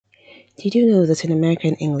Did you know that in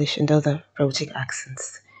American English and other rhotic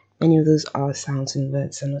accents, many of those R sounds in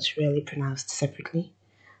words are not really pronounced separately,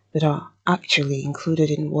 but are actually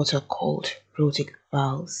included in what are called rhotic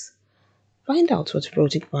vowels? Find out what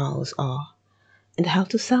rhotic vowels are and how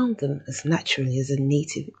to sound them as naturally as a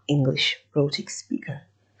native English rhotic speaker.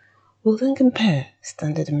 We'll then compare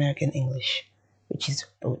standard American English, which is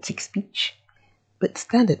rhotic speech, with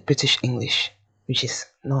standard British English, which is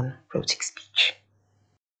non-rhotic speech.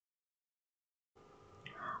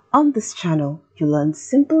 On this channel, you learn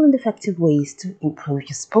simple and effective ways to improve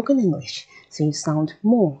your spoken English so you sound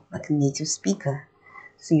more like a native speaker.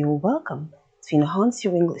 So you're welcome to enhance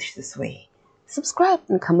your English this way. Subscribe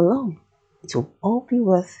and come along. It will all be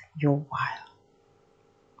worth your while.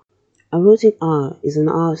 A rhotic R is an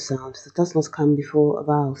R sound that does not come before a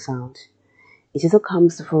vowel sound. It either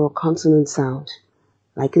comes before a consonant sound,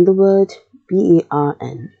 like in the word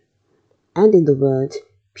B-E-R-N, and in the word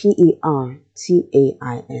P-E-R-T-A-I-N,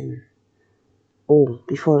 or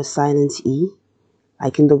before a silent E,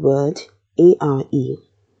 like in the word A-R-E,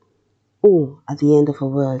 or at the end of a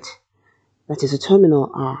word that is a terminal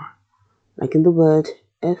R, like in the word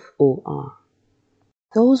F-O-R.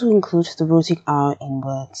 Those who include the rhotic R in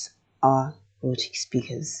words are rhotic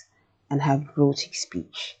speakers and have rhotic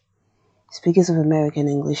speech. Speakers of American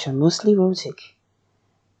English are mostly rhotic.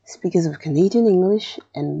 Speakers of Canadian English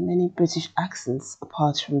and many British accents,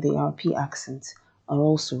 apart from the RP accent, are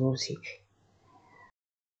also rhotic.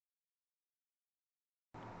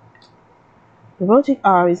 The rhotic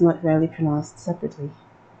R is not rarely pronounced separately.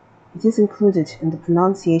 It is included in the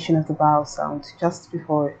pronunciation of the vowel sound just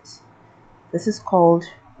before it. This is called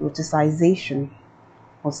rhoticization,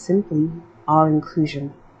 or simply R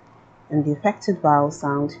inclusion, and the affected vowel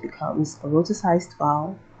sound becomes a rhoticized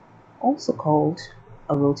vowel, also called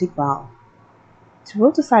a rhotic vowel. To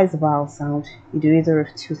rhoticize the vowel sound, you do either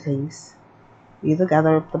of two things. You either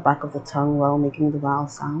gather up the back of the tongue while making the vowel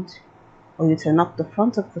sound, or you turn up the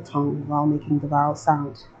front of the tongue while making the vowel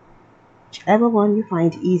sound. Whichever one you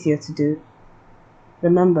find easier to do.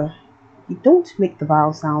 Remember, you don't make the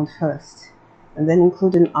vowel sound first, and then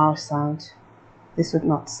include an R sound. This would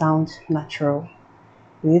not sound natural.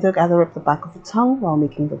 You either gather up the back of the tongue while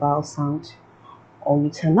making the vowel sound, or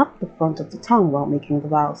you turn up the front of the tongue while making the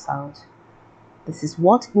vowel sound. This is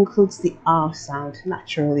what includes the R sound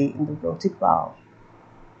naturally in the rhotic vowel.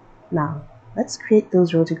 Now, let's create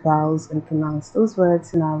those rhotic vowels and pronounce those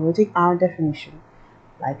words in our rhotic R definition,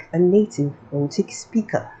 like a native rhotic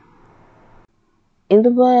speaker. In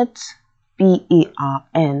the words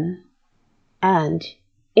B-E-R-N and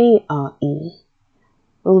A-R-E,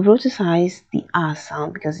 we'll rhoticize the R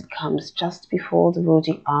sound because it comes just before the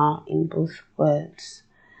rhotic R in both words.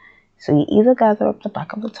 So you either gather up the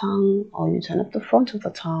back of the tongue or you turn up the front of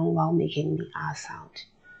the tongue while making the R sound.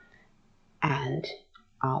 And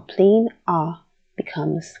our plain R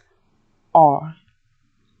becomes R.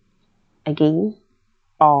 Again,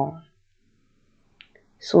 R.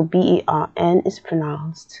 So B-E-R-N is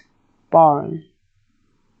pronounced barn.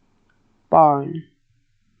 Barn.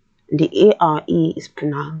 And the A-R-E is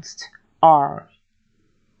pronounced R.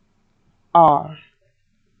 R.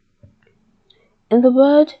 In the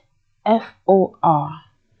word F-O-R,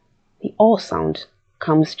 the O sound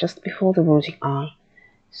comes just before the rhotic R.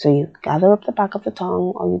 So you gather up the back of the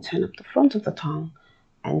tongue or you turn up the front of the tongue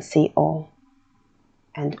and say O.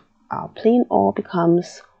 And our plain O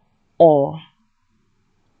becomes or.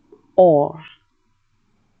 Or.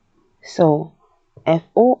 So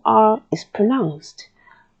F-O-R is pronounced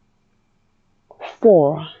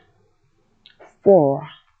for. For.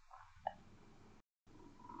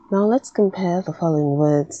 Now let's compare the following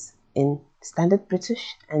words in Standard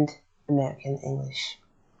British and American English.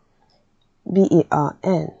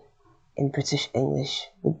 B-E-R-N in British English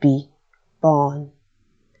would be barn.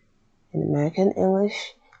 In American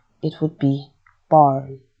English, it would be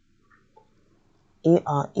barn.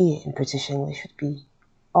 A-R-E in British English would be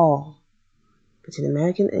R. But in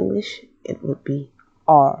American English, it would be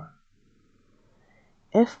R.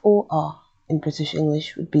 F-O-R in British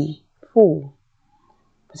English would be for.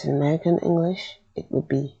 But in American English, it would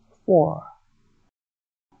be for.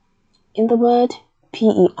 In the word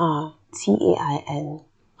P-E-R-T-A-I-N,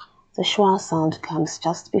 the schwa sound comes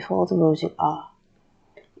just before the rhotic R.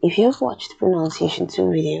 If you have watched the Pronunciation 2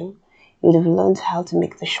 video, you would have learned how to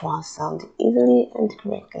make the schwa sound easily and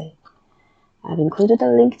correctly. I've included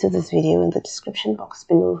a link to this video in the description box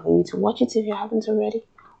below for you to watch it if you haven't already,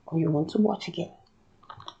 or you want to watch again.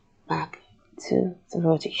 Back to the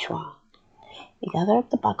rhotic schwa. You gather up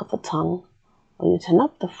the back of the tongue, or you turn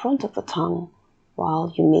up the front of the tongue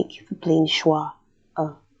while you make the plain schwa,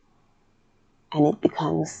 and it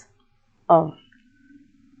becomes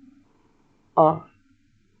or.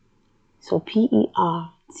 So Pertain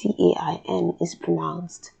is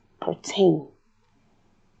pronounced pertain.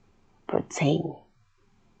 Pertain.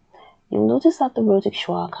 You'll notice that the rhotic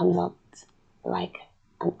schwa comes out like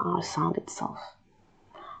an R sound itself.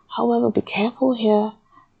 However, be careful here,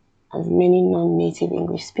 as many non-native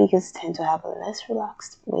English speakers tend to have a less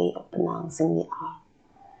relaxed way of pronouncing the R.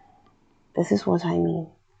 This is what I mean.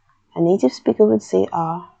 A native speaker would say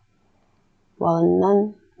R, while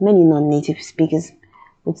many non-native speakers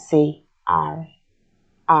would say R.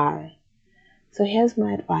 So here's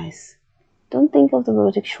my advice. Don't think of the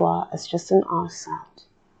rhotic schwa as just an R sound.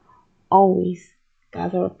 Always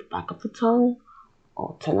gather up the back of the tongue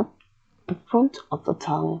or turn up the front of the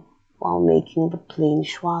tongue while making the plain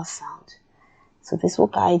schwa sound. So this will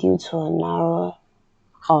guide you to a narrower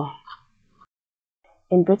R.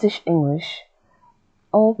 In British English,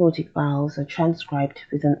 all rhotic vowels are transcribed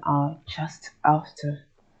with an R just after.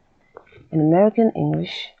 In American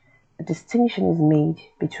English, a distinction is made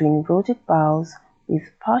between rhotic vowels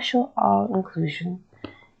with partial R inclusion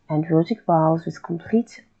and rhotic vowels with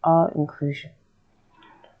complete R inclusion,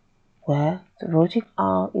 where the rhotic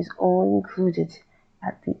R is only included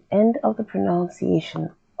at the end of the pronunciation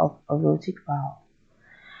of a rhotic vowel,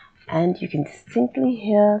 and you can distinctly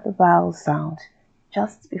hear the vowel sound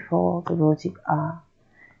just before the rhotic R.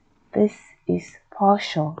 This is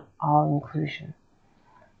partial R inclusion.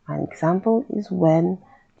 An example is when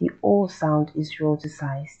the O sound is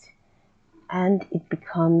rhoticized and it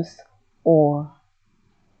becomes OR.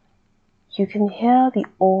 You can hear the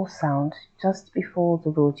O sound just before the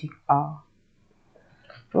rhotic R.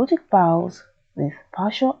 Rhotic vowels with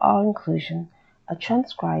partial R inclusion are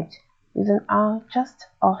transcribed with an R just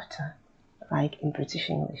after, like in British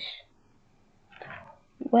English,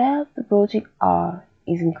 where the rhotic R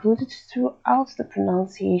is included throughout the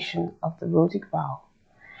pronunciation of the rhotic vowel,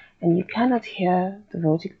 and you cannot hear the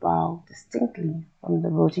rhotic vowel distinctly from the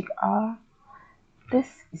rhotic R. This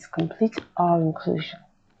is complete R inclusion.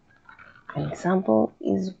 An example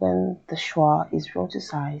is when the schwa is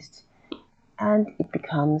rhoticized and it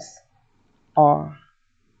becomes R.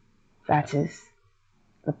 That is,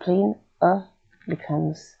 the plain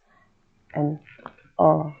becomes an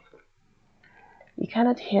R. You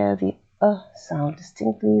cannot hear the sound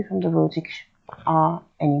distinctly from the rhotic R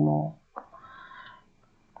anymore.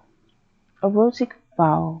 A rhotic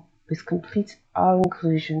vowel with complete R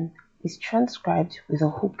inclusion is transcribed with a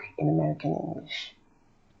hook in American English.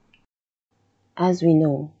 As we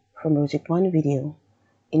know from Rhotic 1 video,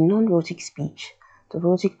 in non-rhotic speech, the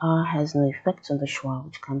rhotic R has no effect on the schwa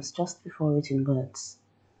which comes just before it in words.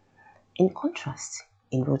 In contrast,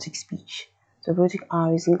 in rhotic speech, the rhotic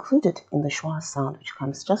R is included in the schwa sound which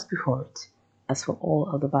comes just before it, as for all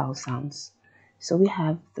other vowel sounds. So we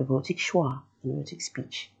have the rhotic schwa in rhotic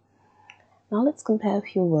speech. Now let's compare a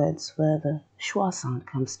few words where the schwa sound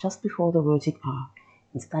comes just before the rhotic R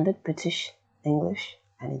in Standard British English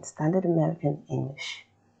and in Standard American English.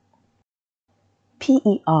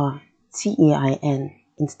 Pertain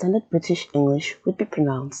in Standard British English would be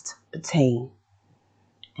pronounced pertain,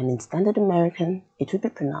 and in Standard American it would be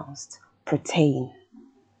pronounced pertain.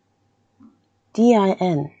 Dinner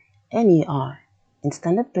in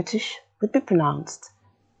Standard British would be pronounced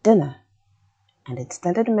dinner, and in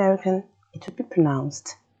Standard American it would be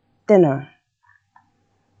pronounced dinner.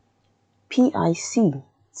 Picture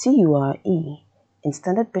in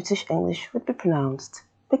Standard British English would be pronounced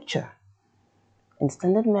picture. In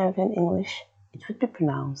Standard American English, it would be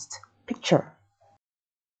pronounced picture.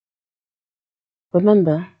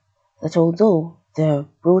 Remember that although there are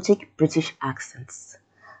rhotic British accents,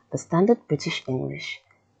 the Standard British English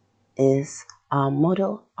is our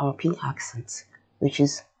model RP accent, which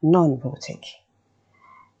is non-rhotic.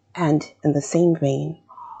 And in the same vein,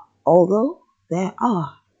 although there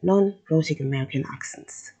are non-rhotic American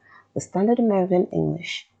accents, the Standard American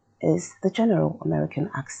English is the general American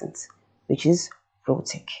accent, which is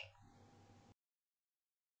rhotic.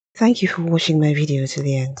 Thank you for watching my video to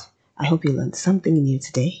the end. I hope you learned something new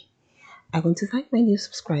today. I want to thank my new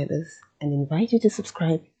subscribers and invite you to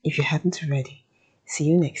subscribe if you haven't already. See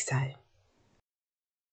you next time.